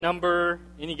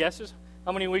Any guesses?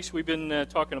 How many weeks we've been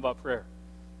talking about prayer?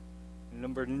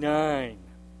 Number 9.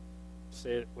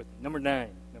 Say it with number 9.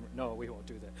 No, we won't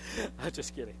do that. I'm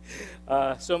just kidding.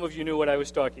 Some of you knew what I was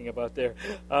talking about there.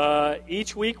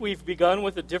 Each week we've begun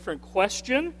with a different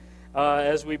question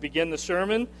as we begin the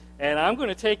sermon. And I'm going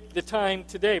to take the time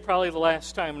today, probably the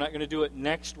last time. I'm not going to do it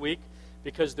next week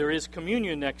because there is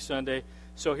communion next Sunday.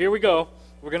 So here we go.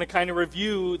 We're going to kind of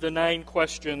review the 9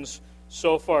 questions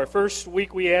so far. First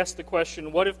week we asked the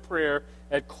question, what if prayer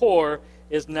at core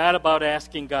is not about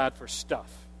asking God for stuff?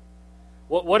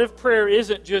 What if prayer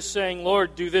isn't just saying,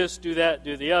 Lord, do this, do that,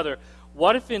 do the other?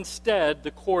 What if instead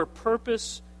the core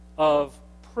purpose of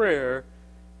prayer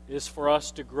is for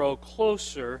us to grow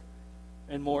closer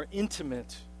and more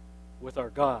intimate with our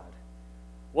God?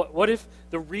 What if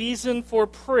the reason for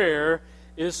prayer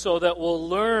is so that we'll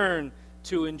learn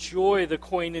to enjoy the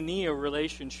koinonia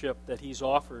relationship that He's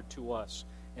offered to us?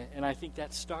 And I think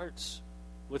that starts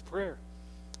with prayer.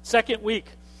 Second week,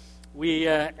 we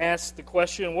asked the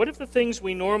question, what if the things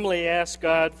we normally ask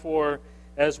God for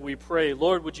as we pray?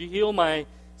 Lord, would you heal my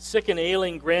sick and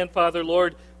ailing grandfather?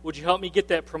 Lord, would you help me get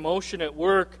that promotion at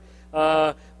work?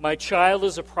 My child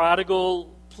is a prodigal.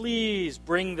 Please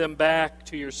bring them back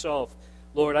to yourself.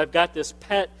 Lord, I've got this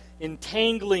pet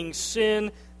entangling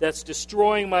sin that's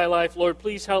destroying my life. Lord,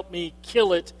 please help me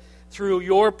kill it through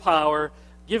your power.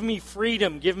 Give me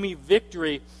freedom. Give me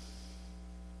victory.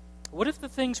 What if the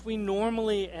things we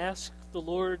normally ask the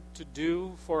Lord to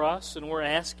do for us, and we're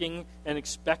asking and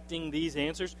expecting these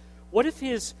answers, what if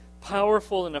His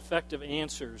powerful and effective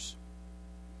answers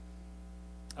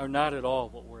are not at all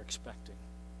what we're expecting?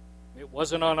 It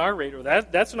wasn't on our radar.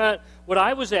 That's not what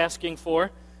I was asking for.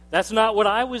 That's not what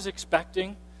I was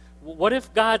expecting. What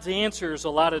if God's answers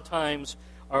a lot of times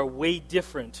are way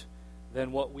different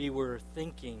than what we were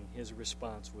thinking His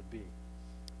response would be?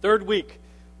 Third week,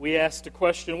 we asked the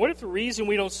question, what if the reason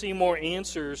we don't see more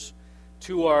answers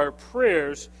to our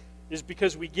prayers is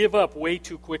because we give up way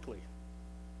too quickly?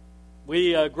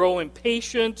 We grow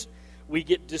impatient, we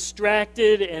get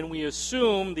distracted, and we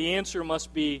assume the answer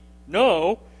must be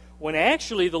no, when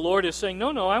actually the Lord is saying,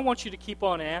 no, I want you to keep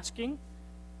on asking.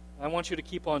 I want you to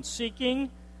keep on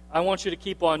seeking. I want you to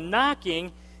keep on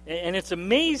knocking. And it's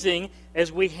amazing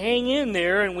as we hang in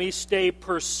there and we stay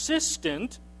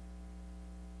persistent,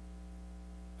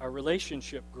 our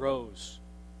relationship grows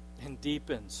and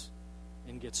deepens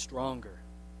and gets stronger.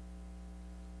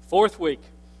 Fourth week,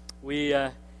 we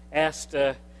asked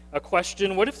a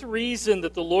question, what if the reason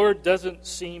that the Lord doesn't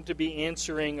seem to be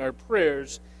answering our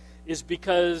prayers is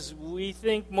because we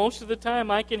think most of the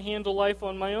time I can handle life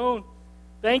on my own?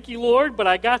 Thank you, Lord, but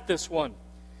I got this one.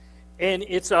 And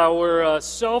it's our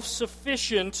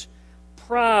self-sufficient,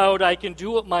 proud, I can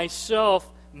do it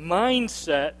myself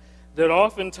mindset that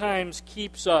oftentimes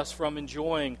keeps us from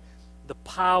enjoying the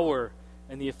power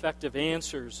and the effective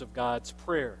answers of God's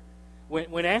prayer.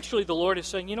 When actually the Lord is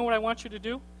saying, you know what I want you to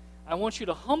do? I want you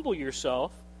to humble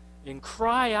yourself and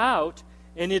cry out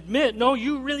and admit, no,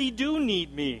 you really do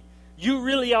need me. You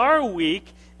really are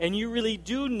weak, and you really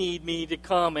do need me to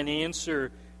come and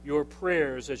answer your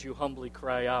prayers as you humbly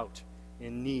cry out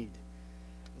in need.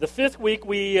 The fifth week,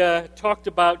 we talked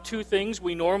about 2 things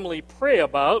we normally pray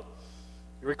about.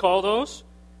 You recall those?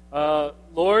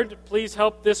 Lord, please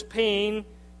help this pain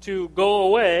to go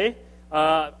away.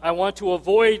 I want to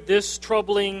avoid this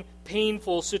troubling,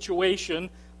 painful situation.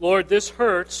 Lord, this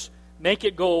hurts. Make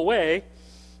it go away.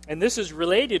 And this is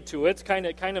related to it. It's kind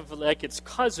of like its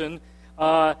cousin.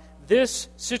 This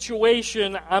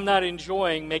situation I'm not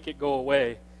enjoying. Make it go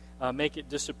away. Make it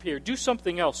disappear. Do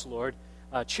something else, Lord.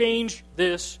 Change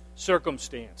this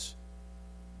circumstance.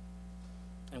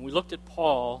 And we looked at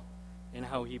Paul and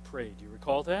how he prayed. Do you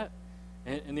recall that?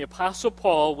 And the Apostle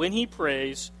Paul, when he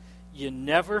prays, you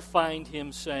never find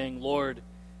him saying, Lord,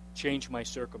 change my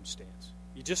circumstance.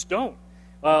 You just don't.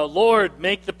 Lord,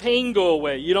 make the pain go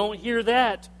away. You don't hear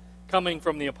that coming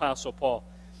from the Apostle Paul.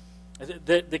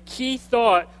 The key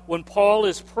thought when Paul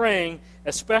is praying,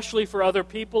 especially for other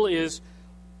people, is,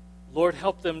 Lord,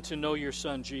 help them to know your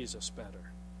Son Jesus better.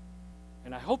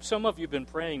 And I hope some of you have been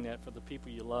praying that for the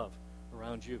people you love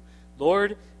around you.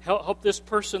 Lord, help this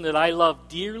person that I love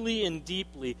dearly and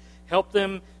deeply. Help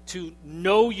them to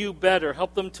know you better.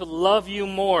 Help them to love you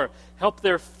more. Help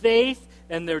their faith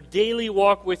and their daily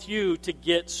walk with you to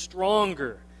get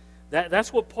stronger.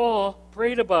 That's what Paul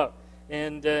prayed about.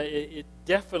 And it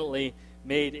definitely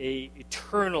made an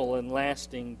eternal and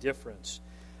lasting difference.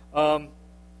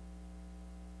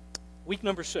 Week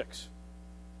number 6.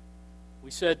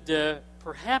 We said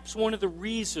perhaps one of the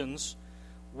reasons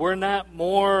we're not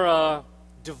more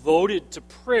devoted to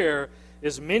prayer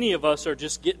is many of us are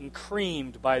just getting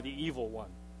creamed by the evil one.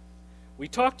 We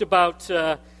talked about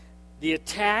the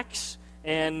attacks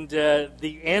and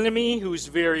the enemy who's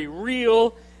very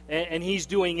real, and he's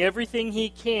doing everything he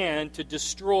can to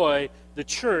destroy the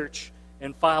church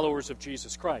and followers of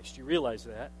Jesus Christ. You realize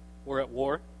that? We're at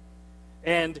war.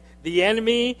 And the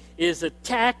enemy is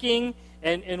attacking,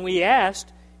 and we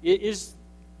asked, is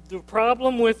the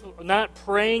problem with not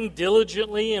praying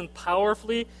diligently and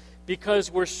powerfully because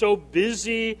we're so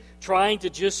busy trying to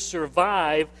just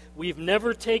survive? We've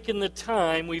never taken the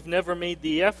time, we've never made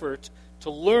the effort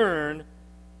to learn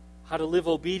how to live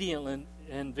obediently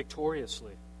and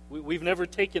victoriously. We've never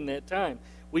taken that time.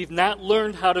 We've not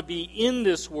learned how to be in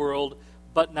this world,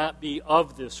 but not be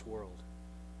of this world.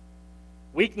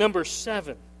 Week number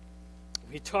 7,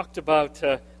 we talked about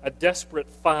a desperate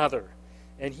father,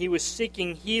 and he was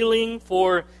seeking healing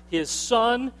for his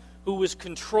son who was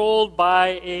controlled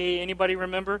by anybody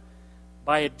remember?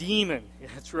 By a demon.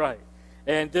 That's right.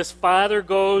 And this father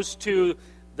goes to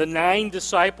the 9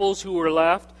 disciples who were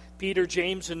left. Peter,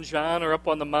 James, and John are up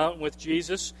on the mountain with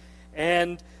Jesus,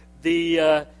 and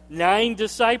the 9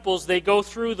 disciples, they go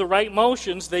through the right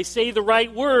motions, they say the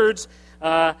right words,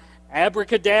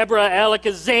 abracadabra,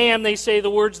 alakazam, they say the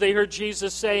words they heard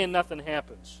Jesus say, and nothing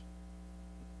happens.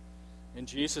 And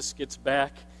Jesus gets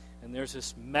back, and there's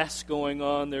this mess going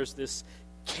on, there's this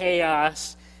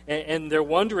chaos, and they're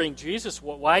wondering, Jesus,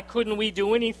 why couldn't we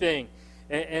do anything?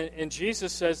 And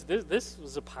Jesus says, this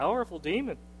was a powerful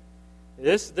demon.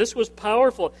 This was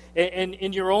powerful. And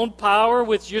in your own power,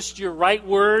 with just your right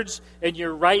words and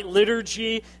your right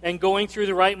liturgy and going through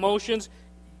the right motions,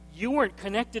 you weren't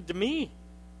connected to me.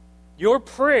 Your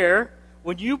prayer,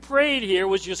 when you prayed here,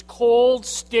 was just cold,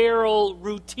 sterile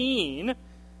routine.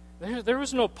 There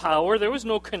was no power. There was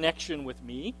no connection with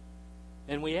me.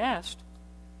 And we asked,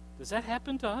 does that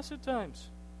happen to us at times?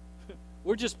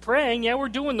 We're just praying. Yeah, we're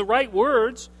doing the right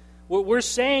words. We're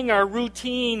saying our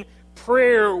routine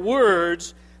prayer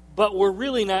words, but we're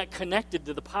really not connected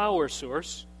to the power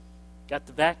source. Got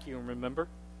the vacuum, remember?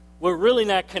 We're really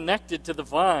not connected to the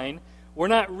vine. We're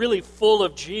not really full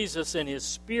of Jesus and His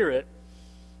Spirit,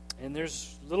 and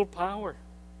there's little power.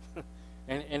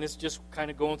 and it's just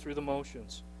kind of going through the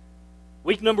motions.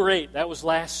 Week number 8, that was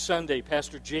last Sunday.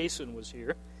 Pastor Jason was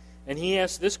here, and he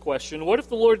asked this question: what if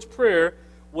the Lord's Prayer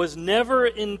was never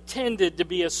intended to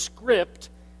be a script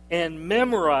and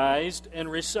memorized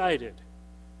and recited?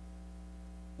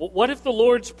 What if the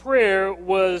Lord's Prayer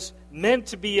was meant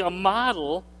to be a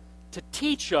model to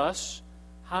teach us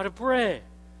how to pray?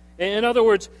 In other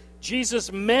words,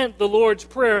 Jesus meant the Lord's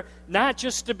Prayer not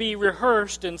just to be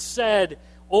rehearsed and said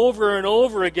over and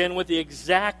over again with the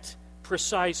exact,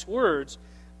 precise words,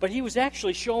 but He was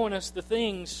actually showing us the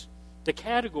things, the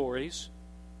categories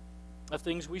of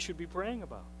things we should be praying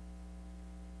about.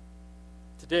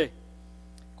 Today,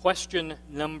 question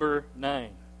number 9.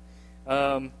 It's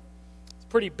a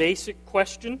pretty basic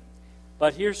question,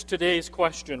 but here's today's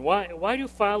question. Why do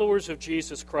followers of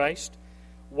Jesus Christ,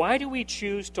 why do we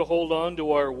choose to hold on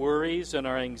to our worries and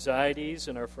our anxieties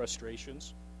and our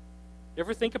frustrations? You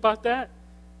ever think about that?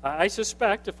 I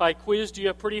suspect if I quizzed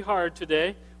you pretty hard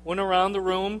today, went around the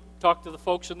room, talked to the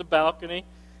folks in the balcony,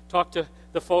 talked to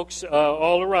the folks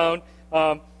all around,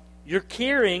 you're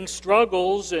carrying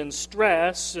struggles and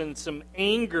stress and some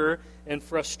anger and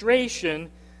frustration,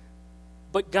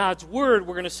 but God's Word,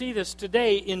 we're going to see this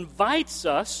today, invites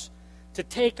us to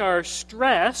take our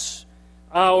stress,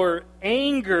 our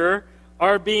anger,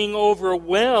 our being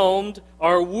overwhelmed,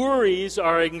 our worries,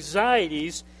 our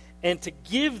anxieties, and to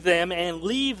give them and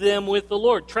leave them with the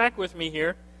Lord. Track with me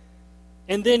here.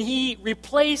 And then He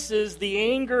replaces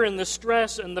the anger and the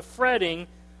stress and the fretting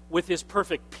with His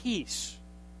perfect peace.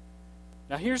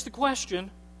 Now here's the question.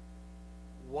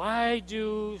 Why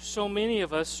do so many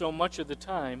of us, so much of the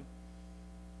time,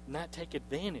 not take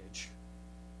advantage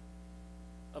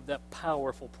of that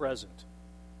powerful present?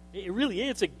 It really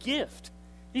is. It's a gift.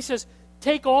 He says,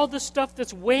 take all the stuff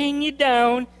that's weighing you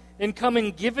down and come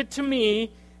and give it to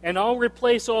me, and I'll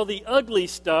replace all the ugly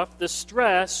stuff, the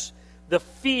stress, the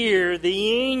fear,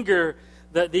 the anger,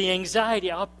 the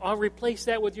anxiety. I'll replace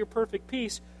that with your perfect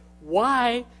peace.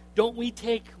 Why don't we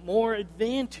take more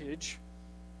advantage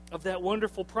of that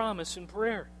wonderful promise in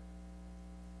prayer?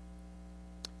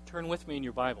 Turn with me in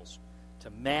your Bibles to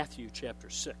Matthew chapter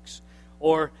 6.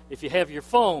 Or if you have your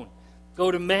phone,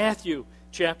 go to Matthew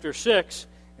chapter 6.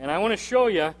 And I want to show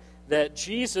you that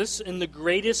Jesus, in the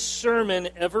greatest sermon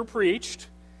ever preached,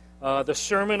 the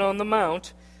Sermon on the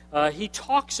Mount, He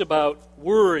talks about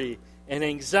worry and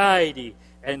anxiety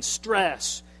and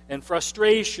stress and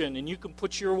frustration. And you can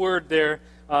put your word there,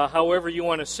 however you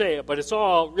want to say it, but it's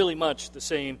all really much the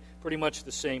same, pretty much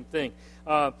the same thing.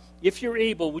 If you're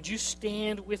able, would you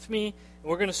stand with me? And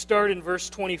we're going to start in verse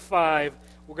 25.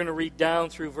 We're going to read down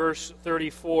through verse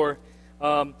 34.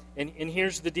 And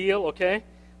here's the deal, okay?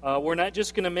 We're not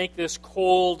just going to make this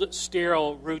cold,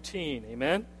 sterile routine,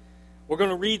 amen? We're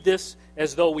going to read this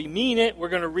as though we mean it. We're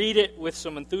going to read it with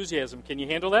some enthusiasm. Can you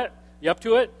handle that? You up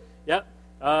to it? Yeah?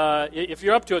 If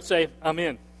you're up to it, say, I'm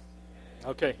in.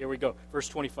 Okay, here we go. Verse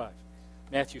 25,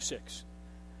 Matthew 6.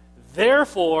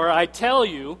 Therefore, I tell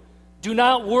you, do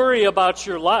not worry about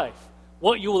your life,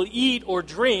 what you will eat or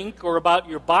drink, or about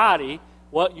your body,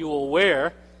 what you will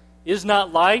wear. Is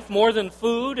not life more than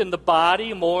food, and the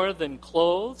body more than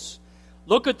clothes?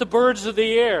 Look at the birds of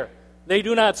the air. They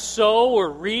do not sow or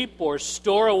reap or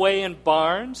store away in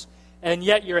barns, and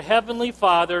yet your heavenly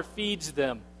Father feeds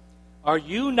them. Are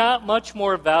you not much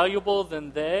more valuable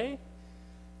than they?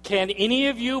 Can any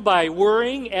of you, by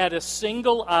worrying, add a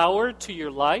single hour to your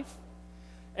life?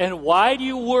 And why do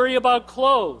you worry about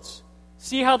clothes?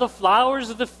 See how the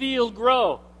flowers of the field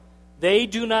grow. They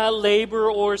do not labor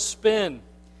or spin.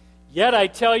 Yet I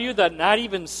tell you that not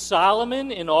even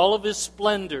Solomon in all of his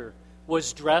splendor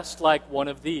was dressed like one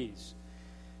of these.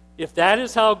 If that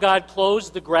is how God clothes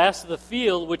the grass of the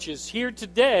field, which is here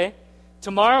today,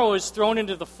 tomorrow is thrown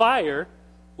into the fire,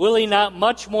 will he not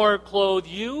much more clothe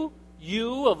you,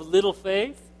 you of little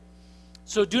faith?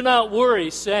 So do not worry,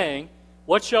 saying,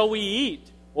 what shall we eat?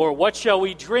 Or what shall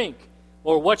we drink?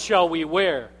 Or what shall we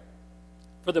wear?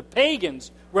 For the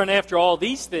pagans run after all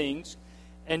these things,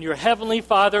 and your heavenly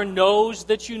Father knows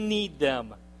that you need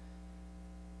them.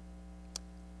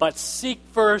 But seek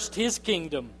first his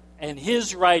kingdom and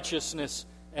his righteousness,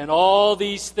 and all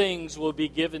these things will be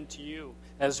given to you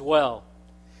as well.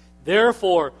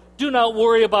 Therefore, do not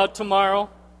worry about tomorrow,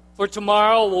 for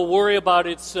tomorrow will worry about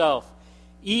itself.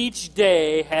 Each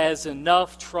day has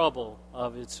enough trouble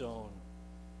of its own.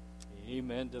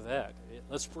 Amen to that.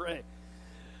 Let's pray.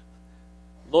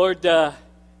 Lord, that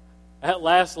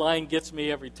last line gets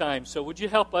me every time. So would you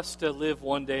help us to live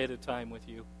one day at a time with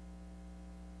you?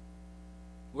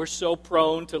 We're so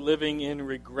prone to living in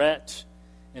regret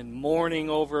and mourning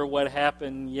over what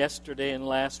happened yesterday and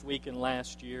last week and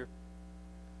last year.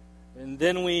 And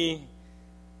then we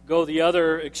go the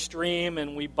other extreme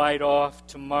and we bite off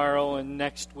tomorrow and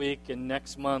next week and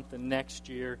next month and next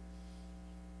year.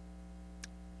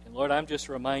 And Lord, I'm just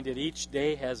reminded each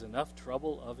day has enough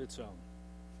trouble of its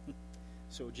own.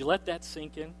 So would you let that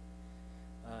sink in?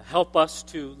 Help us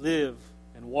to live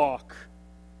and walk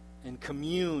and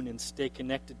commune and stay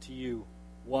connected to you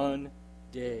one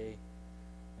day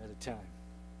at a time.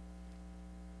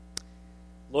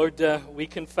 Lord, we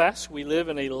confess we live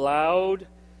in a loud,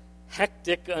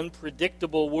 hectic,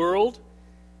 unpredictable world,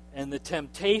 and the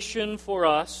temptation for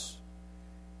us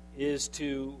is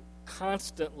to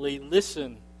constantly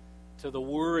listen to the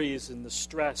worries and the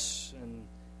stress and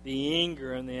the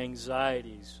anger and the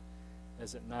anxieties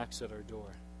as it knocks at our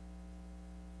door.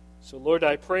 So, Lord,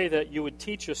 I pray that you would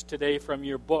teach us today from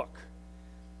your book,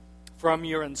 from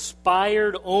your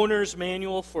inspired owner's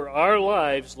manual for our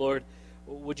lives, Lord.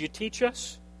 Would you teach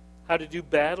us how to do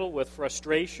battle with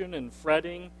frustration and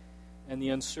fretting and the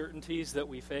uncertainties that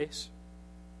we face?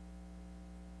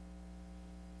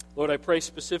 Lord, I pray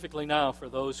specifically now for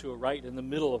those who are right in the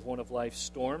middle of one of life's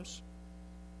storms.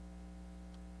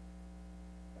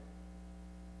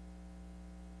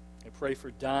 I pray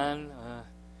for Don,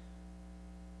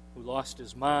 who lost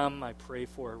his mom. I pray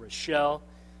for Rochelle,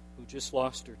 who just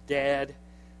lost her dad.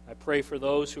 I pray for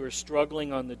those who are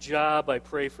struggling on the job. I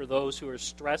pray for those who are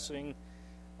stressing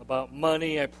about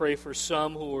money. I pray for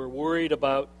some who are worried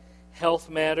about health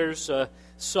matters.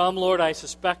 Some, Lord, I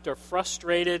suspect are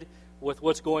frustrated with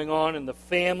what's going on in the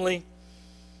family.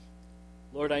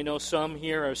 Lord, I know some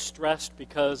here are stressed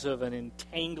because of an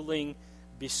entangling,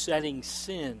 besetting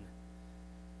sin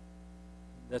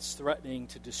that's threatening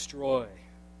to destroy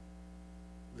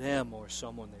them or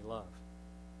someone they love.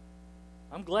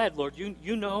 I'm glad, Lord,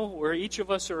 you know where each of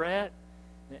us are at,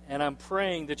 and I'm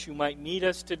praying that you might meet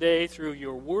us today through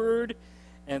your word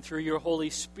and through your Holy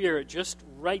Spirit, just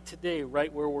right today,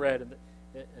 right where we're at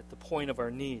the point of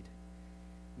our need.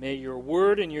 May your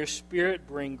word and your spirit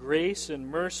bring grace and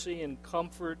mercy and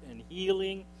comfort and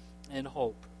healing and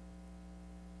hope.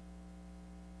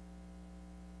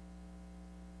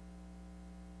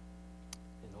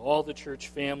 And all the church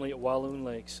family at Walloon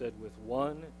Lake said with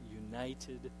one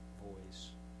united voice.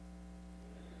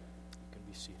 You can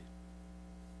be seated.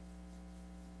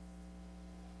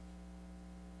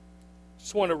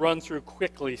 Just want to run through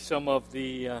quickly some of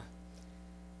the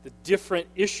different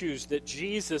issues that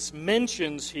Jesus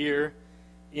mentions here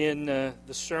in the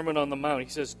Sermon on the Mount. He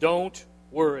says, don't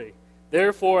worry.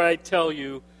 Therefore I tell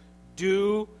you,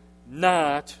 do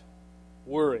not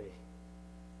worry.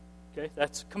 Okay,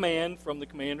 that's a command from the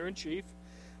commander-in-chief.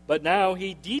 But now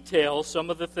he details some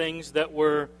of the things that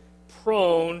we're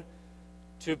prone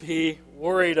to be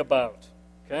worried about.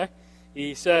 Okay?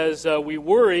 He says we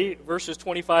worry, verses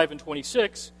 25 and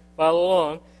 26, follow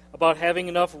along, about having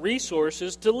enough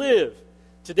resources to live.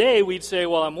 Today we'd say,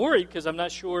 well, I'm worried because I'm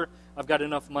not sure I've got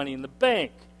enough money in the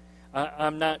bank.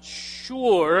 I'm not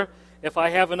sure if I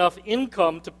have enough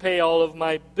income to pay all of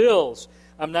my bills.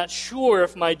 I'm not sure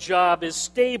if my job is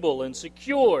stable and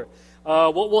secure.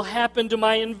 What will happen to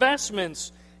my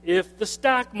investments if the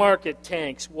stock market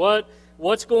tanks?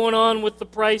 What's going on with the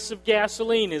price of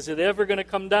gasoline? Is it ever going to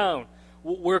come down?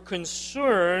 We're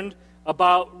concerned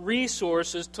about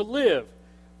resources to live.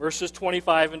 Verses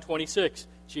 25 and 26.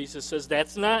 Jesus says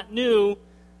that's not new.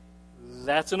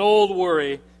 That's an old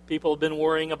worry. People have been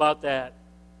worrying about that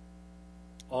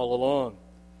all along.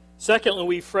 Secondly,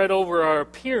 we fret over our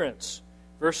appearance.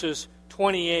 Verses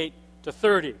 28 to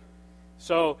 30.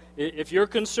 So if you're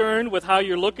concerned with how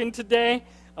you're looking today,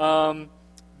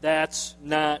 that's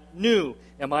not new.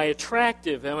 Am I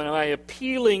attractive? Am I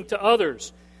appealing to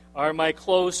others? Are my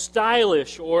clothes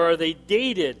stylish or are they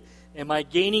dated? Am I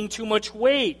gaining too much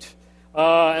weight?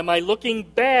 Am I looking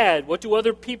bad? What do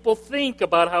other people think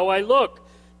about how I look?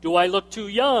 Do I look too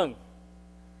young?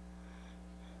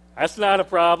 That's not a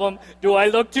problem. Do I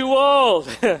look too old?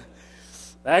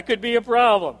 That could be a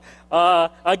problem.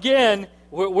 Again,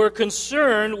 we're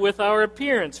concerned with our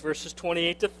appearance, verses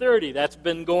 28 to 30. That's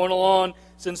been going along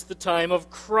since the time of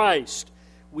Christ.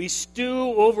 We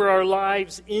stew over our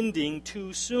lives ending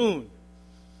too soon.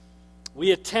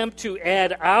 We attempt to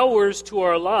add hours to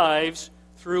our lives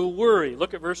through worry.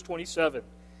 Look at verse 27.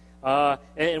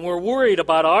 And we're worried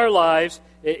about our lives.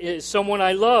 Is someone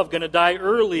I love going to die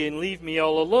early and leave me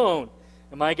all alone?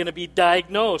 Am I going to be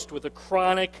diagnosed with a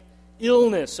chronic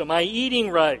illness? Am I eating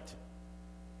right?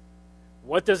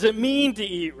 What does it mean to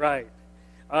eat right?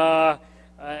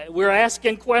 We're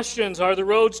asking questions. Are the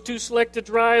roads too slick to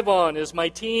drive on? Is my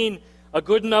teen a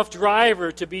good enough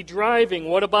driver to be driving?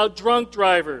 What about drunk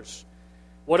drivers?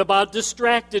 What about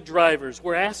distracted drivers?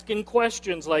 We're asking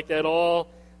questions like that all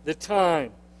the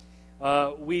time.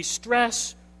 We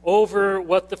stress over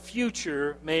what the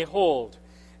future may hold.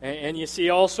 And you see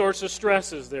all sorts of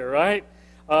stresses there, right?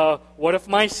 What if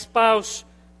my spouse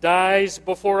dies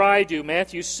before I do?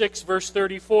 Matthew 6, verse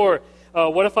 34.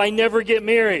 What if I never get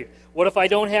married? What if I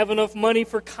don't have enough money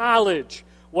for college?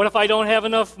 What if I don't have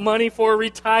enough money for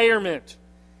retirement?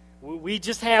 We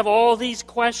just have all these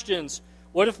questions.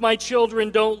 What if my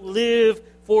children don't live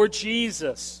for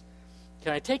Jesus?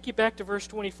 Can I take you back to verse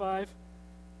 25?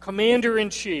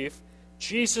 Commander-in-chief,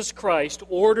 Jesus Christ,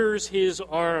 orders his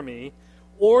army,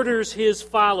 orders his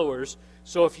followers.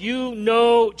 So if you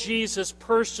know Jesus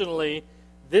personally,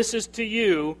 this is to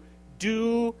you,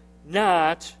 do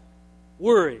not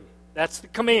worry. That's the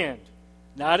command.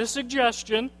 Not a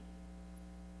suggestion,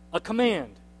 a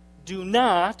command. Do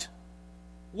not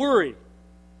worry.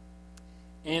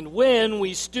 And when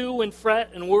we stew and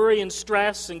fret and worry and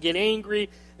stress and get angry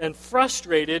and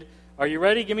frustrated, are you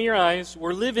ready? Give me your eyes.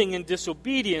 We're living in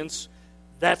disobedience.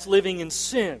 That's living in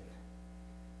sin.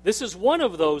 This is one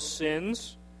of those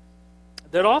sins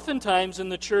that oftentimes in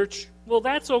the church, well,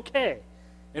 that's okay.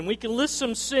 And we can list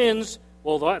some sins,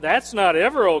 well, that's not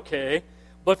ever okay.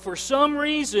 But for some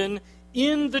reason,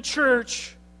 in the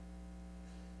church,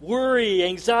 worry,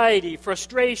 anxiety,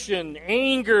 frustration,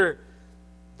 anger,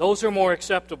 those are more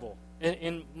acceptable.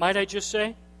 And might I just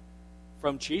say,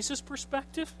 from Jesus'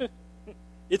 perspective,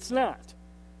 it's not.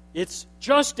 It's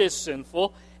just as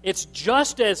sinful. It's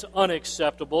just as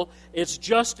unacceptable. It's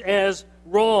just as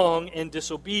wrong and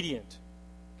disobedient.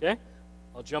 Okay?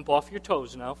 I'll jump off your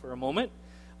toes now for a moment.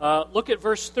 Look at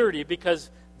verse 30, because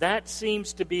that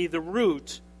seems to be the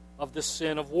root of the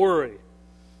sin of worry.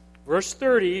 Verse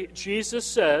 30, Jesus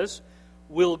says,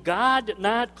 "Will God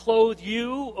not clothe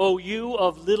you, O you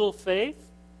of little faith?"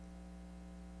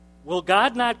 Will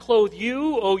God not clothe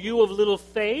you, O you of little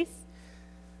faith?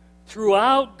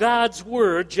 Throughout God's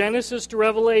Word, Genesis to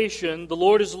Revelation, the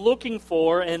Lord is looking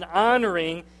for and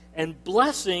honoring and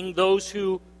blessing those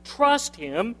who trust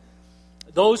Him,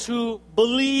 those who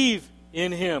believe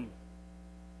in Him.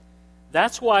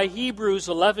 That's why Hebrews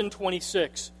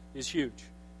 11:26 is huge. It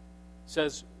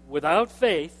says, without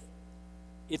faith,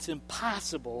 it's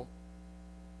impossible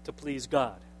to please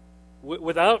God.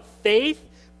 Without faith,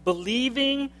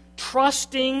 believing,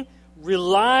 trusting,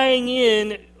 relying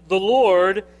in the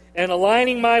Lord, and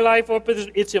aligning my life up with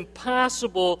it, it's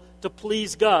impossible to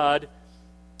please God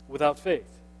without faith.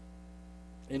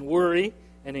 And worry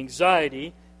and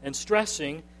anxiety and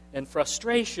stressing and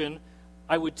frustration,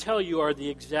 I would tell you, are the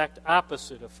exact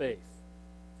opposite of faith.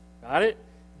 Got it?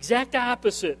 Exact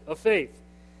opposite of faith.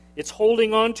 It's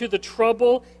holding on to the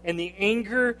trouble and the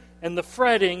anger and the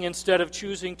fretting instead of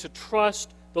choosing to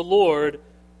trust the Lord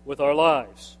with our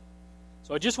lives.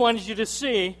 So I just wanted you to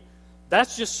see,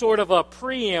 that's just sort of a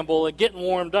preamble of getting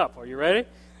warmed up. Are you ready?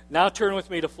 Now turn with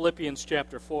me to Philippians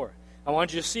chapter 4. I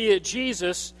want you to see that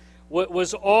Jesus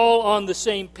was all on the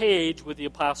same page with the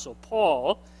Apostle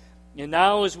Paul. And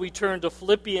now as we turn to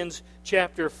Philippians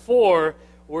chapter 4,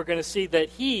 we're going to see that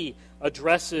he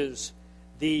addresses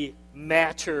the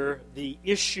matter, the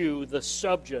issue, the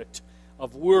subject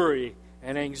of worry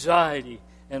and anxiety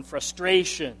and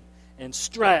frustration and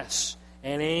stress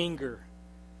and anger.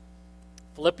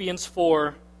 Philippians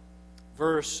 4,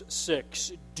 verse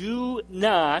 6. Do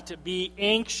not be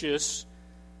anxious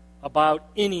about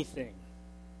anything.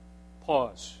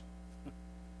 Pause.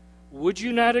 Would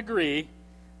you not agree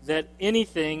that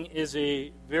anything is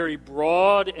a very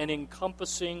broad and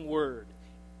encompassing word?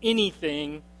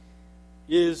 Anything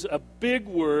is a big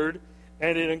word,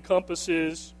 and it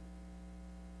encompasses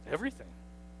everything.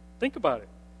 Think about it.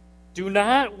 Do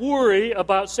not worry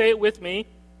about, say it with me.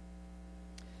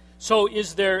 So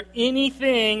is there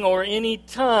anything or any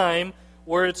time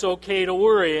where it's okay to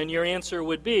worry? And your answer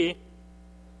would be,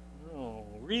 oh,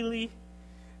 really?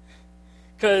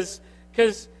 Because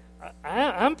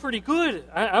I'm pretty good.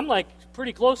 I'm like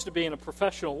pretty close to being a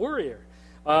professional worrier.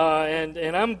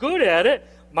 And I'm good at it.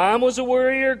 Mom was a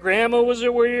worrier. Grandma was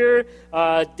a worrier.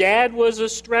 Dad was a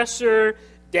stressor.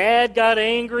 Dad got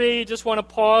angry. Just want to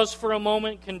pause for a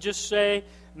moment. Can just say,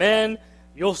 men,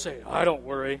 you'll say, I don't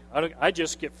worry. I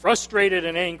just get frustrated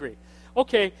and angry.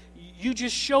 Okay, you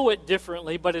just show it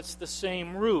differently, but it's the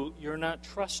same root. You're not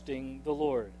trusting the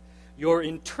Lord. You're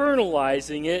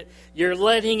internalizing it. You're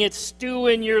letting it stew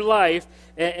in your life,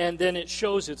 and then it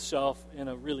shows itself in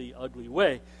a really ugly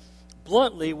way.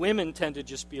 Bluntly, women tend to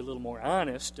just be a little more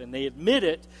honest, and they admit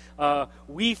it.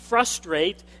 We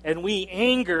frustrate and we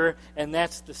anger, and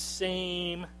that's the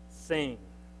same thing.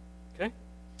 Okay?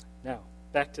 Now,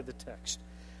 back to the text.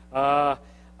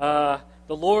 The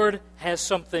Lord has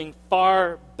something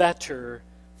far better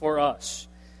for us.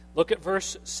 Look at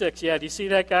verse 6. Yeah, do you see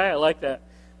that guy? I like that.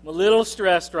 I'm a little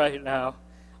stressed right now.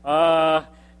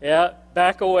 Yeah,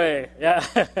 back away. Yeah.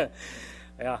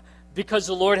 Yeah. Because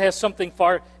the Lord has something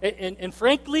far... And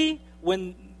frankly,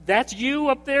 when that's you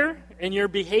up there and you're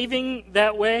behaving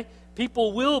that way,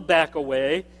 people will back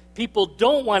away. People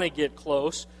don't want to get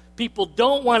close. People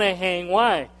don't want to hang.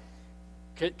 Why?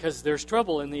 Because there's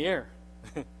trouble in the air.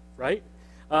 Right?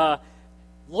 The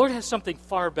Lord has something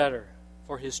far better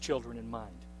for His children in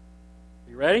mind.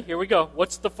 You ready? Here we go.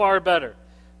 What's the far better?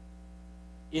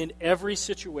 In every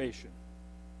situation,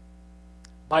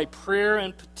 by prayer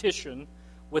and petition,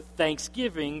 with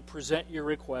thanksgiving, present your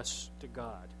requests to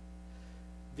God.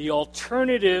 The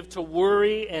alternative to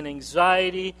worry and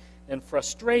anxiety and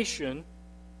frustration,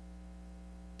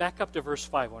 back up to verse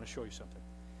 5, I want to show you something,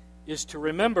 is to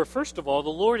remember, first of all, the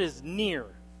Lord is near.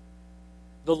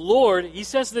 The Lord, He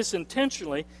says this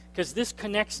intentionally, because this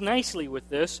connects nicely with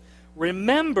this.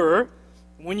 Remember,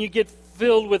 when you get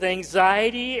filled with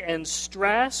anxiety and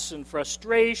stress and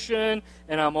frustration,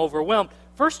 and I'm overwhelmed,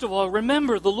 first of all,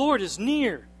 remember the Lord is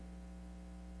near.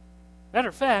 Matter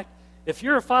of fact, if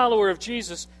you're a follower of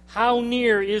Jesus, how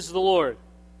near is the Lord?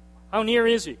 How near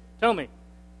is He? Tell me.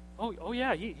 Oh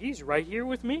yeah, He's right here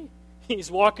with me. He's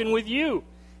walking with you.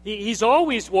 He's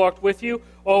always walked with you,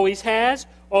 always has,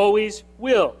 always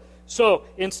will. So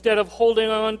instead of holding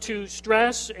on to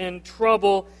stress and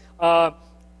trouble,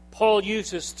 Paul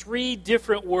uses 3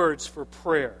 different words for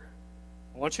prayer.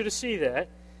 I want you to see that.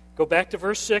 Go back to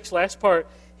verse 6, last part.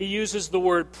 He uses the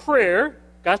word prayer,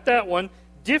 got that one,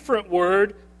 different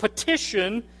word,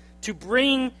 petition, to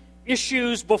bring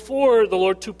issues before the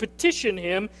Lord, to petition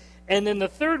Him. And then the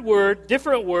third word,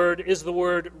 different word, is the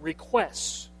word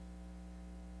requests.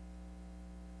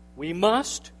 We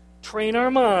must train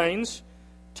our minds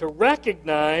to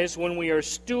recognize when we are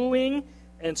stewing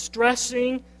and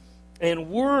stressing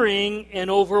and worrying and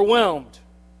overwhelmed.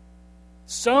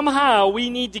 Somehow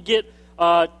we need to get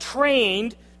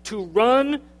trained to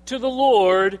run to the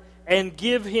Lord and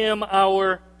give Him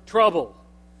our trouble.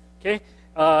 Okay?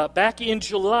 Back in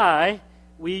July,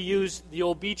 we used the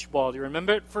old beach ball. Do you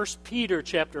remember it? 1 Peter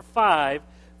chapter 5,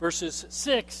 verses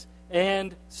 6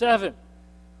 and 7.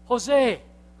 Jose,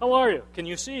 how are you? Can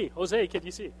you see? Jose, can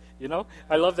you see? You know,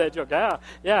 I love that joke.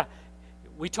 Yeah.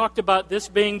 We talked about this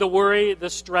being the worry, the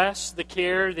stress, the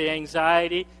care, the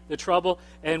anxiety, the trouble,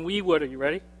 and we would. Are you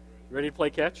ready? You ready to play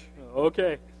catch?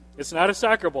 Okay. It's not a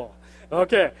soccer ball.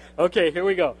 Okay, here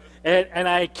we go. And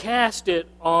I cast it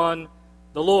on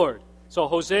the Lord. So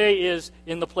Jose is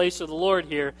in the place of the Lord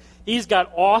here. He's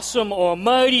got awesome,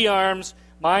 almighty arms.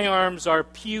 My arms are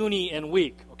puny and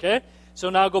weak, okay? So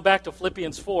now go back to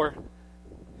Philippians 4.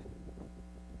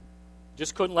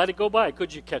 Just couldn't let it go by,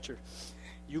 could you, catcher?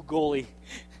 You goalie.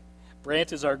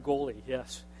 Brant is our goalie,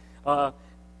 yes.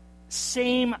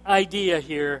 Same idea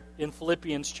here in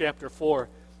Philippians chapter 4.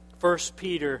 1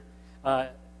 Peter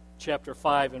chapter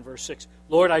 5 and verse 6.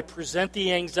 Lord, I present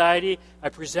the anxiety, I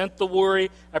present the worry,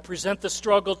 I present the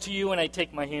struggle to you, and I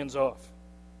take my hands off.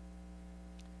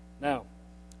 Now,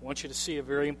 I want you to see a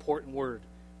very important word.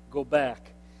 Go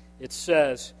back. It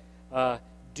says,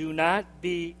 do not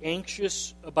be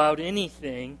anxious about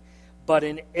anything, but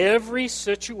in every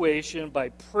situation by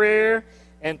prayer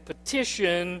and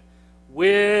petition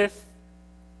with,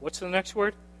 what's the next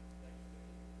word?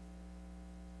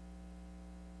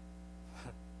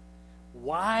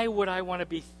 Why would I want to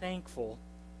be thankful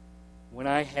when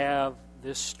I have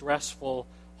this stressful,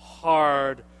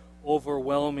 hard,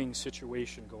 overwhelming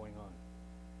situation going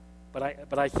on?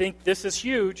 But I think this is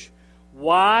huge.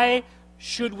 Why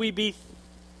should we be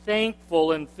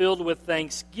thankful and filled with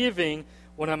thanksgiving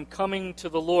when I'm coming to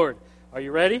the Lord? Are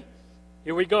you ready?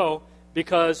 Here we go.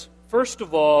 Because, first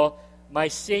of all, my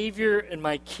Savior and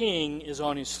my King is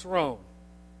on His throne.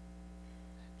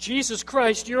 Jesus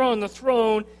Christ, you're on the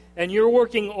throne, and you're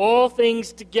working all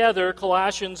things together,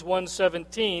 Colossians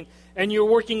 1:17, and you're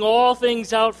working all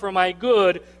things out for my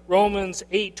good, Romans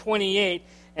 8:28,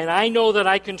 and I know that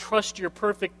I can trust your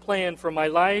perfect plan for my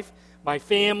life, my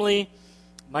family,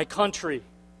 my country,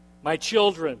 my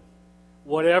children.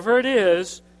 Whatever it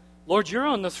is, Lord, you're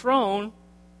on the throne,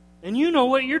 and you know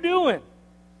what you're doing.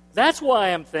 That's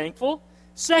why I'm thankful.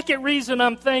 Second reason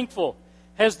I'm thankful.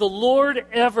 Has the Lord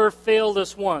ever failed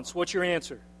us once? What's your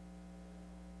answer?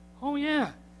 Oh,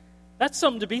 yeah. That's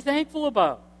something to be thankful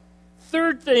about.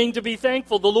 Third thing to be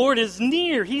thankful, the Lord is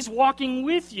near. He's walking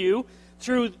with you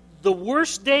through the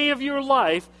worst day of your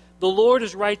life. The Lord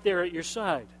is right there at your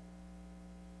side.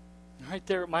 Right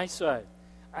there at my side.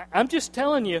 I'm just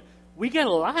telling you, we got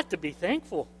a lot to be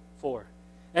thankful for.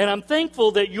 And I'm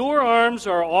thankful that your arms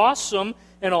are awesome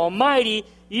and almighty,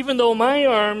 even though my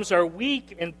arms are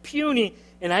weak and puny,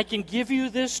 and I can give you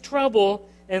this trouble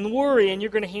and worry, and you're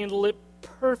going to handle it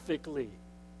perfectly.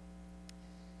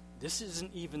 This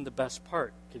isn't even the best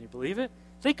part. Can you believe it?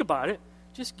 Think about it.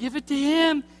 Just give it to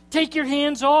Him. Take your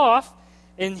hands off.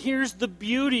 And here's the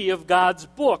beauty of God's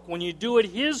book. When you do it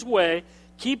His way,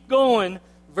 keep going.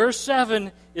 Verse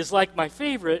 7 is like my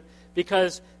favorite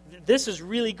because this is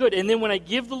really good. And then when I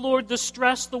give the Lord the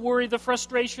stress, the worry, the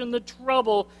frustration, the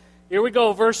trouble, here we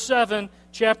go, verse 7,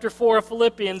 chapter 4 of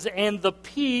Philippians, and the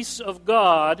peace of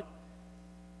God,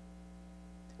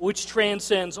 which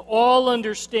transcends all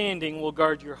understanding, will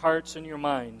guard your hearts and your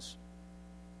minds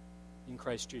in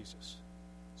Christ Jesus.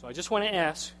 So I just want to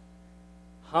ask,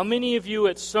 how many of you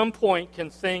at some point can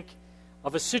think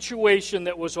of a situation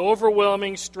that was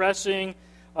overwhelming, stressing,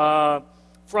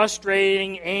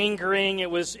 frustrating, angering, it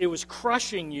was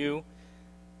crushing you,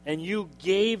 and you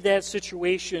gave that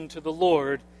situation to the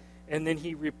Lord, and then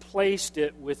He replaced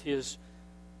it with His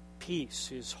peace,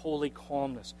 His holy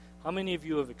calmness? How many of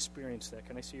you have experienced that?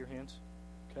 Can I see your hands?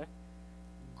 Okay.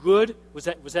 Good. Was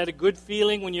that a good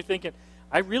feeling when you're thinking,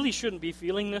 I really shouldn't be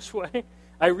feeling this way?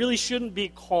 I really shouldn't be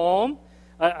calm.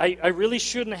 I really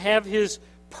shouldn't have His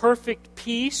perfect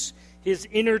peace, His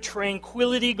inner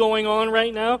tranquility going on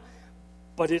right now.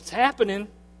 But it's happening.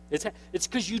 It's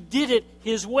because you did it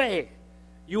His way.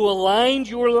 You aligned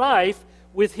your life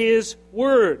with His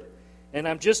Word. And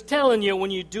I'm just telling you, when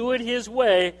you do it His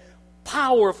way,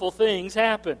 powerful things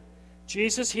happen.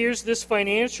 Jesus, here's this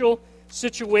financial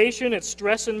situation. It's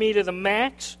stressing me to the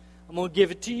max. I'm going to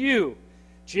give it to you.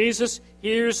 Jesus,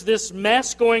 here's this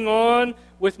mess going on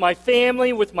with my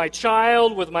family, with my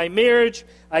child, with my marriage.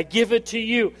 I give it to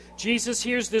you. Jesus,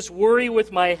 here's this worry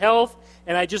with my health,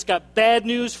 and I just got bad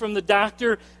news from the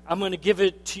doctor. I'm going to give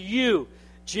it to you.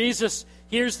 Jesus,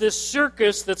 here's this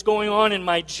circus that's going on in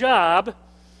my job.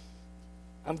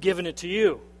 I'm giving it to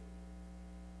you.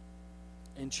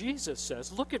 And Jesus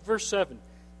says, look at verse 7.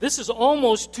 This is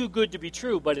almost too good to be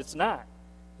true, but it's not.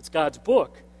 It's God's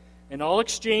book. And I'll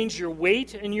exchange your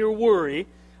weight and your worry.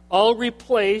 I'll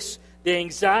replace the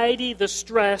anxiety, the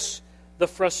stress, the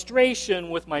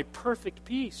frustration with my perfect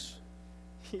peace.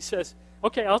 He says,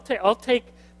 okay, I'll take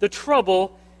the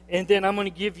trouble, and then I'm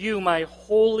going to give you my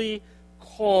holy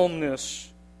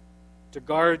calmness to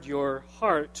guard your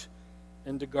heart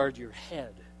and to guard your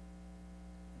head.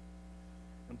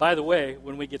 And by the way,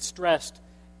 when we get stressed,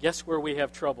 guess where we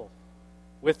have trouble?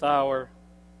 with our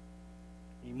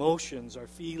emotions, our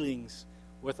feelings,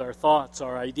 with our thoughts,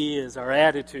 our ideas, our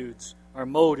attitudes, our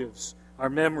motives, our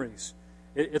memories.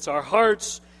 It's our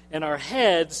hearts and our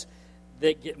heads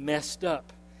that get messed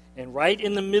up. And right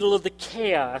in the middle of the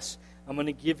chaos, I'm going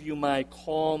to give you my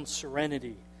calm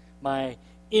serenity, my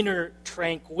inner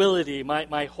tranquility,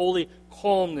 my holy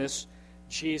calmness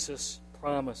Jesus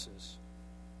promises.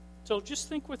 So just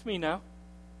think with me now.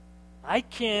 I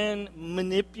can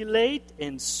manipulate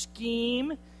and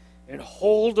scheme and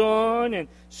hold on and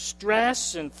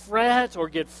stress and fret or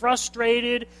get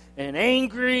frustrated and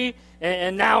angry,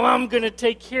 and now I'm going to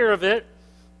take care of it.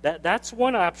 That's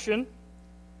one option.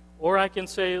 Or I can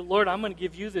say, Lord, I'm going to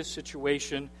give you this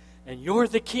situation, and you're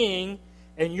the king,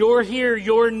 and you're here,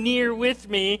 you're near with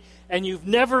me, and you've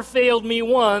never failed me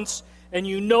once, and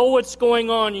you know what's going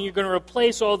on, and you're going to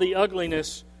replace all the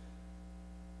ugliness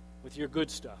with your good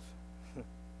stuff.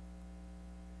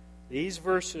 These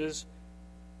verses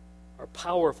are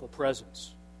powerful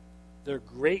presents. They're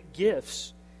great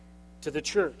gifts to the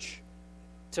church,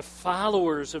 to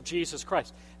followers of Jesus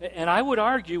Christ. And I would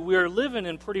argue we're living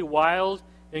in pretty wild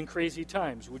and crazy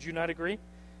times. Would you not agree?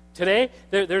 Today,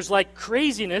 there's like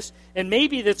craziness, and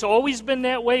maybe that's always been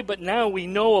that way, but now we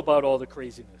know about all the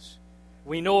craziness.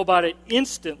 We know about it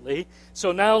instantly.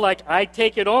 So now, like, I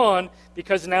take it on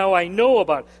because now I know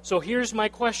about it. So here's my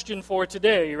question for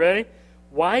today. You ready?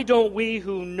 Why don't we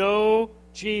who know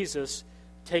Jesus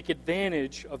take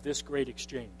advantage of this great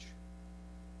exchange?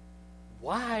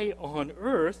 Why on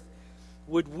earth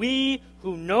would we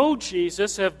who know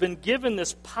Jesus have been given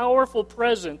this powerful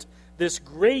present, this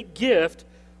great gift?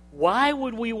 Why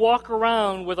would we walk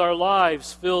around with our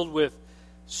lives filled with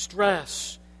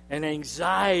stress and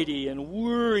anxiety and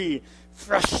worry,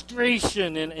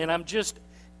 frustration, and I'm just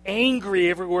angry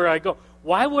everywhere I go?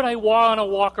 Why would I want to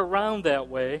walk around that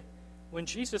way when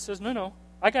Jesus says, no,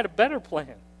 I got a better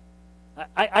plan.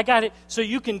 I got it so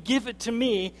you can give it to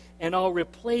me and I'll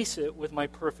replace it with my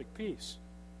perfect peace.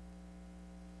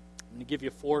 I'm going to give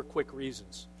you 4 quick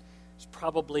reasons. It's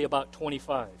probably about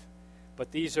 25,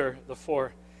 but these are the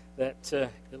 4 that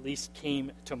at least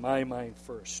came to my mind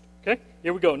first. Okay,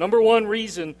 here we go. Number 1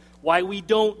 reason why we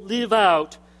don't live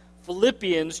out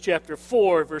Philippians chapter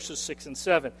 4, verses 6 and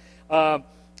 7.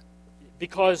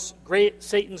 Because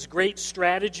Satan's great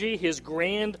strategy, his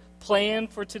grand plan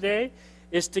for today,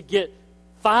 is to get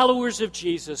followers of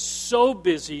Jesus so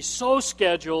busy, so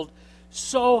scheduled,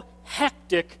 so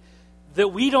hectic, that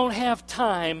we don't have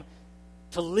time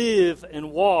to live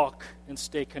and walk and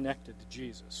stay connected to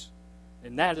Jesus.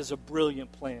 And that is a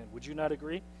brilliant plan. Would you not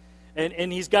agree?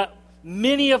 And he's got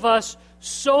many of us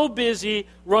so busy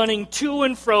running to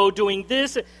and fro, doing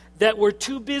this, that we're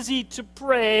too busy to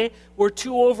pray, we're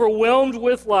too overwhelmed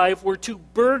with life, we're too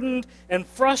burdened and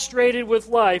frustrated with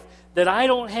life, that I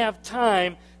don't have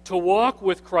time to walk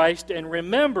with Christ and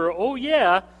remember, oh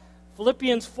yeah,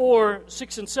 Philippians 4,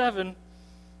 6 and 7,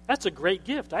 that's a great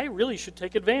gift. I really should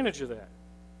take advantage of that.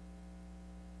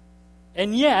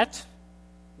 And yet,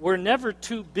 we're never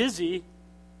too busy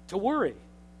to worry.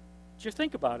 Did you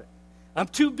think about it? I'm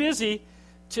too busy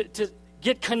to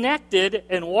get connected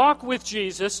and walk with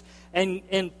Jesus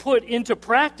and put into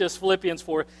practice Philippians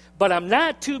 4, but I'm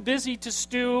not too busy to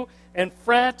stew and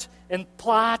fret and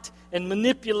plot and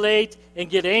manipulate and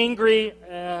get angry.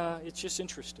 It's just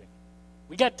interesting.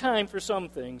 We got time for some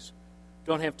things.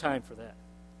 Don't have time for that.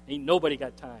 Ain't nobody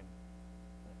got time.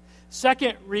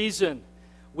 Second reason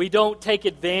we don't take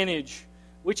advantage,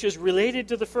 which is related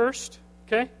to the first.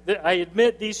 Okay? I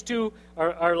admit these two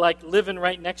are like living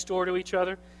right next door to each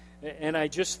other. And I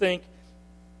just think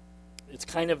it's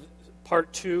kind of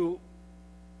part 2.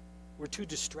 We're too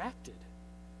distracted.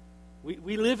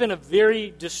 We live in a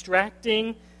very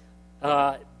distracting,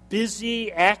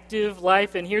 busy, active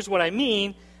life. And here's what I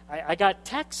mean. I got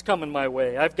texts coming my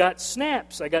way. I've got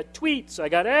snaps. I got tweets. I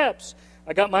got apps.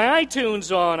 I got my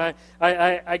iTunes on.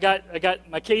 I got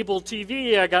my cable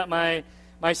TV. I got my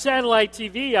satellite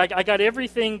TV. I got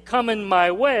everything coming my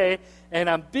way, and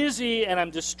I'm busy and I'm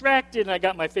distracted. And I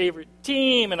got my favorite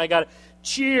team, and I got to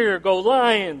cheer, go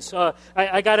Lions.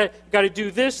 I got to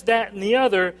do this, that, and the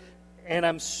other, and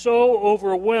I'm so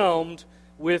overwhelmed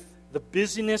with the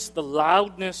busyness, the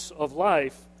loudness of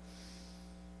life,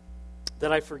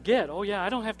 that I forget, oh yeah, I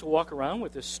don't have to walk around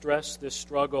with this stress, this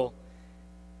struggle,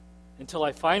 until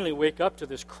I finally wake up to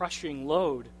this crushing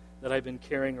load that I've been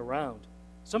carrying around.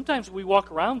 Sometimes we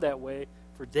walk around that way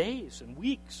for days and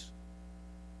weeks.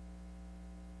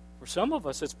 For some of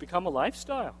us, it's become a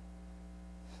lifestyle.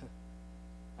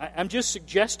 I'm just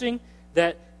suggesting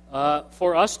that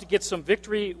for us to get some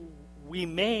victory, we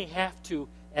may have to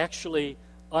actually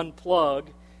unplug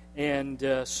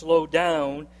and slow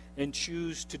down and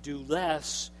choose to do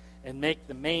less and make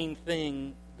the main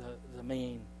thing the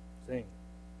main thing.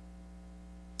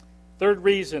 Third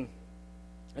reason,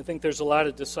 I think there's a lot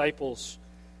of disciples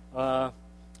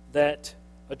that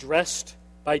addressed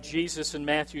by Jesus in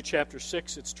Matthew chapter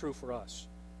 6, it's true for us.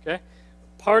 Okay?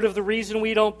 Part of the reason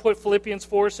we don't put Philippians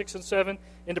 4, 6, and 7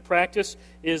 into practice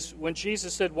is when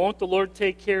Jesus said, "Won't the Lord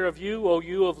take care of you, O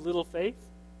you of little faith?"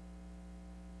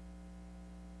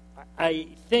 I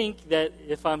think that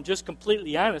if I'm just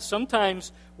completely honest,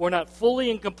 sometimes we're not fully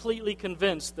and completely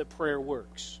convinced that prayer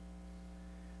works.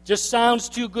 Just sounds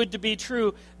too good to be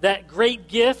true. That great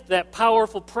gift, that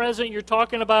powerful present you're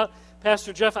talking about,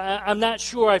 Pastor Jeff, I'm not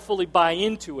sure I fully buy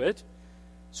into it.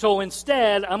 So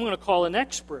instead, I'm going to call an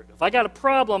expert. If I got a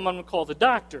problem, I'm going to call the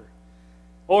doctor.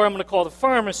 Or I'm going to call the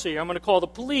pharmacy, or I'm going to call the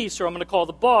police, or I'm going to call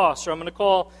the boss, or I'm going to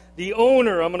call the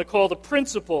owner, I'm going to call the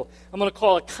principal, I'm going to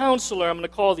call a counselor, I'm going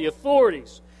to call the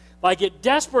authorities. If I get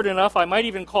desperate enough, I might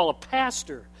even call a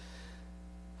pastor.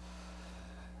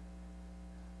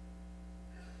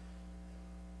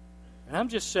 And I'm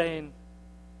just saying,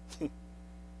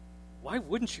 why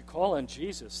wouldn't you call on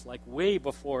Jesus like way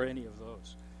before any of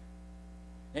those?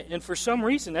 And for some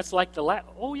reason, that's like the last,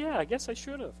 oh yeah, I guess I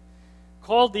should have.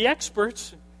 Called the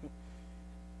experts.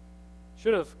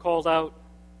 Should have called out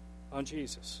on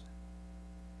Jesus.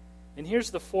 And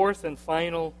here's the fourth and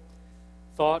final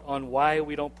thought on why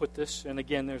we don't put this, and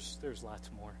again, there's lots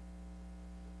more.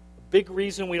 A big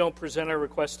reason we don't present our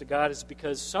request to God is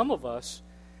because some of us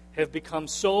have become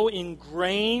so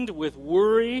ingrained with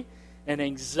worry and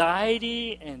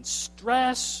anxiety and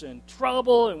stress and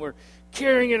trouble, and we're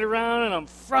carrying it around, and I'm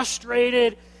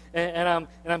frustrated, and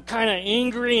I'm kind of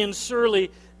angry and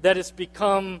surly that it's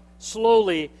become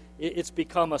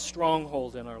a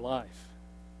stronghold in our life.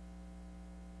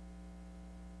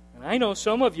 And I know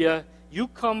some of you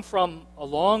come from a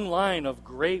long line of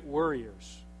great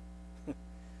worriers.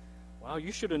 Wow,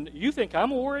 you think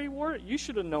I'm a warrior? You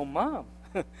should have known Mom.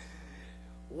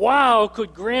 Wow,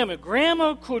 could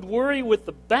Grandma could worry with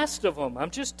the best of them.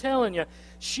 I'm just telling you,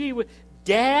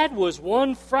 Dad was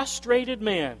one frustrated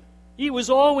man. He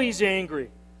was always angry.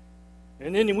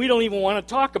 And then we don't even want to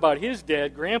talk about his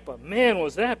dad, Grandpa. Man,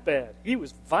 was that bad. He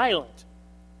was violent.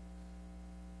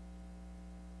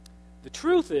 The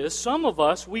truth is, some of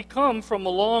us, we come from a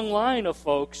long line of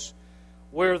folks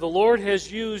where the Lord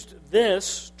has used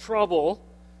this trouble,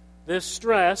 this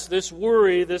stress, this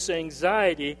worry, this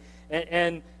anxiety,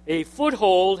 and a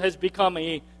foothold has become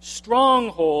a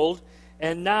stronghold,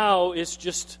 and now it's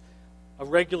just a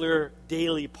regular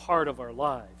daily part of our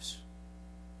lives.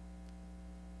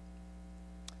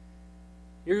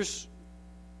 Here's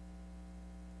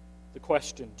the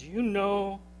question. Do you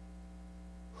know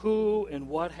who and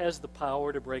what has the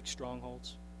power to break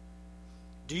strongholds?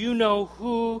 Do you know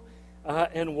who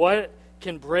and what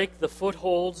can break the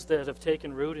footholds that have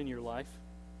taken root in your life?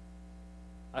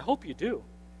 I hope you do.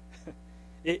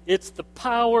 It's the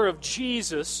power of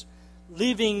Jesus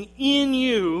living in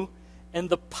you and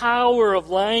the power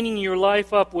of lining your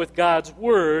life up with God's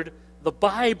Word, the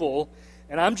Bible.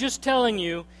 And I'm just telling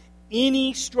you,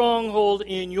 any stronghold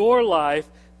in your life,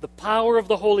 the power of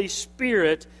the Holy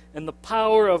Spirit and the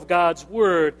power of God's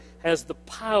Word has the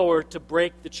power to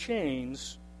break the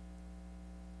chains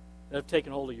that have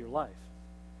taken hold of your life.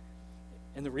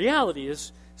 And the reality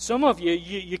is, some of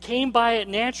you came by it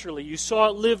naturally. You saw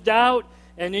it lived out,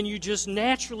 and then you just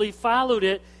naturally followed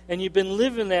it, and you've been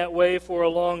living that way for a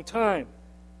long time.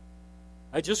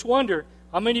 I just wonder,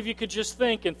 how many of you could just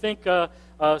think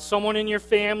someone in your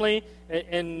family,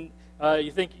 and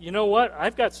you think, you know what,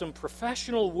 I've got some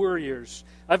professional worriers.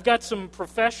 I've got some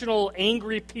professional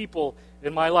angry people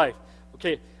in my life.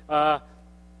 Okay, how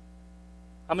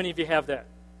many of you have that?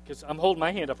 Because I'm holding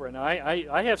my hand up right now.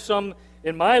 I have some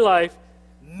in my life.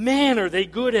 Man, are they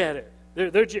good at it.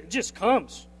 It just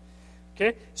comes.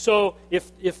 Okay, so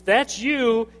if that's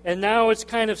you, and now it's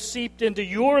kind of seeped into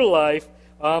your life,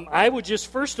 I would just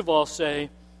first of all say,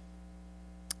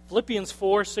 Philippians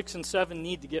 4, 6, and 7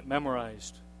 need to get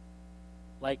memorized,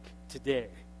 like today.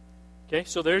 Okay,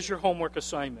 so there's your homework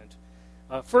assignment.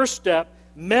 First step,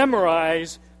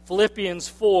 memorize Philippians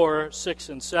 4, 6,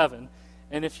 and 7.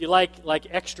 And if you like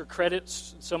extra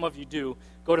credits, some of you do,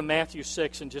 go to Matthew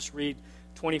 6 and just read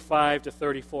 25 to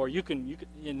 34. You can,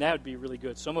 and that would be really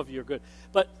good. Some of you are good.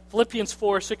 But Philippians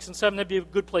 4, 6, and 7, that'd be a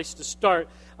good place to start.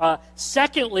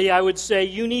 Secondly, I would say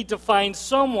you need to find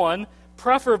someone,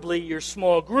 preferably your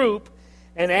small group,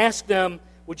 and ask them,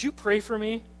 would you pray for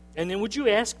me? And then would you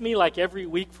ask me like every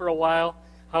week for a while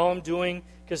how I'm doing?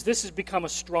 Because this has become a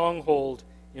stronghold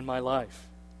in my life.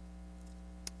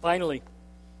 Finally,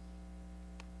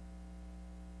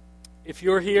 if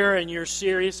you're here and you're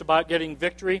serious about getting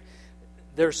victory,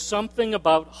 there's something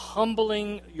about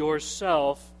humbling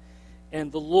yourself,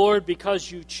 and the Lord, because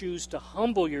you choose to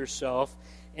humble yourself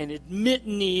and admit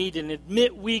need and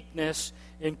admit weakness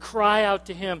and cry out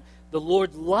to Him, the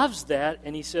Lord loves that,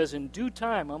 and He says, in due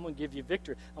time, I'm going to give you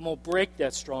victory. I'm going to break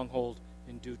that stronghold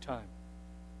in due time.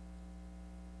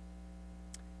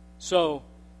 So,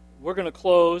 we're going to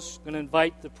close. I'm going to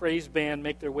invite the praise band,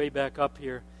 make their way back up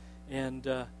here.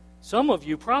 And some of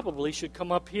you probably should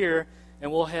come up here,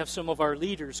 and we'll have some of our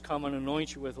leaders come and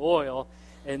anoint you with oil.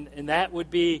 And that would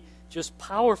be just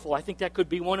powerful. I think that could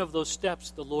be one of those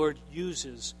steps the Lord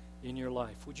uses in your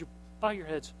life. Would you bow your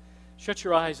heads? Shut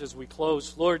your eyes as we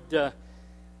close. Lord,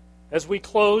 as we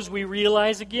close, we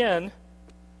realize again,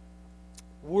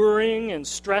 worrying and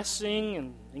stressing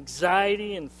and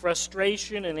anxiety and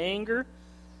frustration and anger,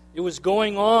 it was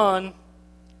going on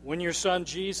when your Son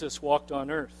Jesus walked on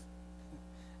earth.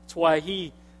 That's why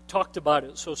He talked about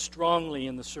it so strongly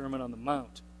in the Sermon on the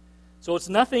Mount. So it's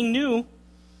nothing new,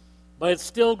 but it's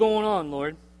still going on,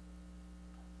 Lord.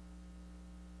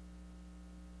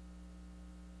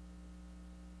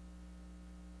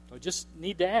 I just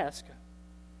need to ask,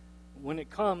 when it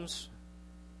comes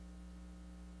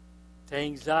to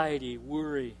anxiety,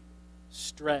 worry,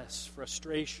 stress,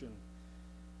 frustration,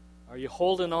 are you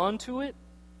holding on to it?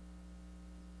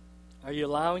 Are you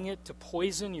allowing it to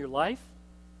poison your life?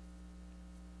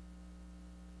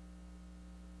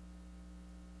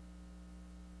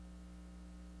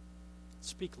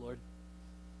 Speak, Lord.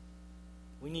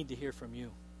 We need to hear from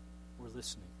you. We're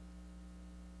listening.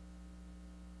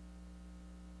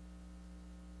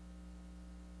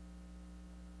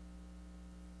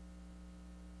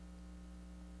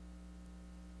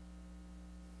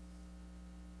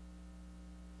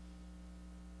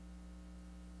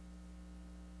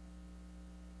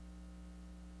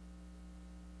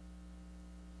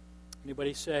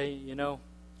 Anybody say,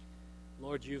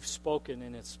 Lord, you've spoken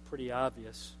and it's pretty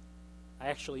obvious. I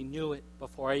actually knew it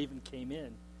before I even came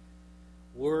in.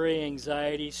 Worry,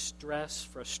 anxiety, stress,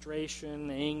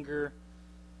 frustration, anger.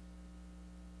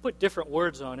 Put different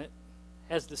words on it.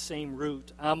 Has the same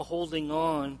root. I'm holding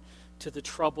on to the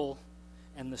trouble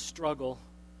and the struggle,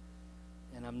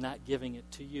 and I'm not giving it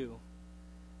to you.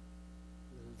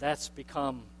 That's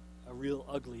become a real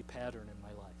ugly pattern in my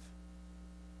life.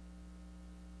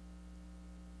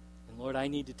 And Lord, I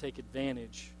need to take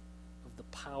advantage of the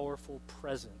powerful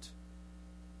present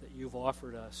that you've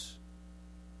offered us.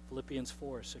 Philippians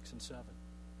 4, 6, and 7.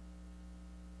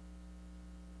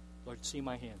 Lord, see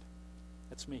my hand.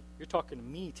 That's me. You're talking to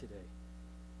me today.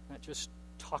 Not just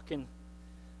talking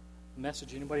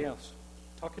message anybody else.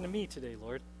 Talking to me today,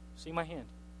 Lord. See my hand.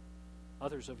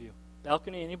 Others of you.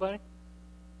 Balcony, anybody?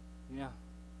 Yeah.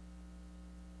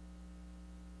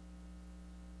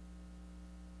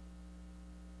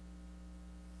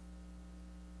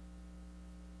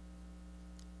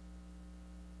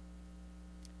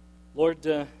 Lord,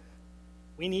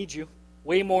 we need you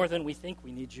way more than we think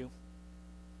we need you.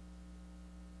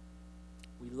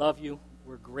 We love you.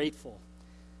 We're grateful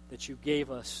that you gave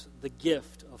us the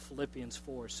gift of Philippians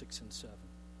 4, 6, and 7.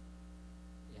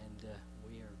 And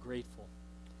we are grateful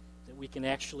that we can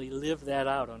actually live that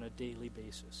out on a daily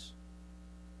basis.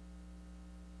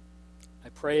 I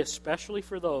pray especially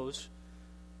for those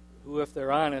who, if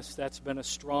they're honest, that's been a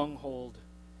stronghold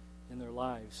in their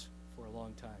lives for a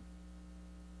long time.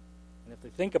 And if they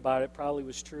think about it, probably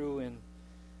was true in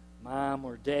mom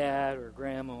or dad or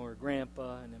grandma or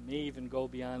grandpa, and it may even go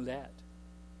beyond that.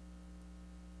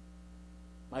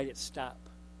 Might it stop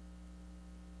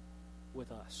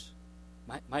with us?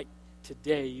 Might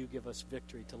today you give us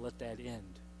victory to let that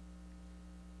end?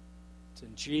 It's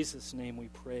in Jesus' name we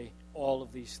pray all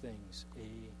of these things.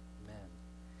 Amen.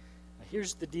 Now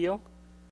here's the deal.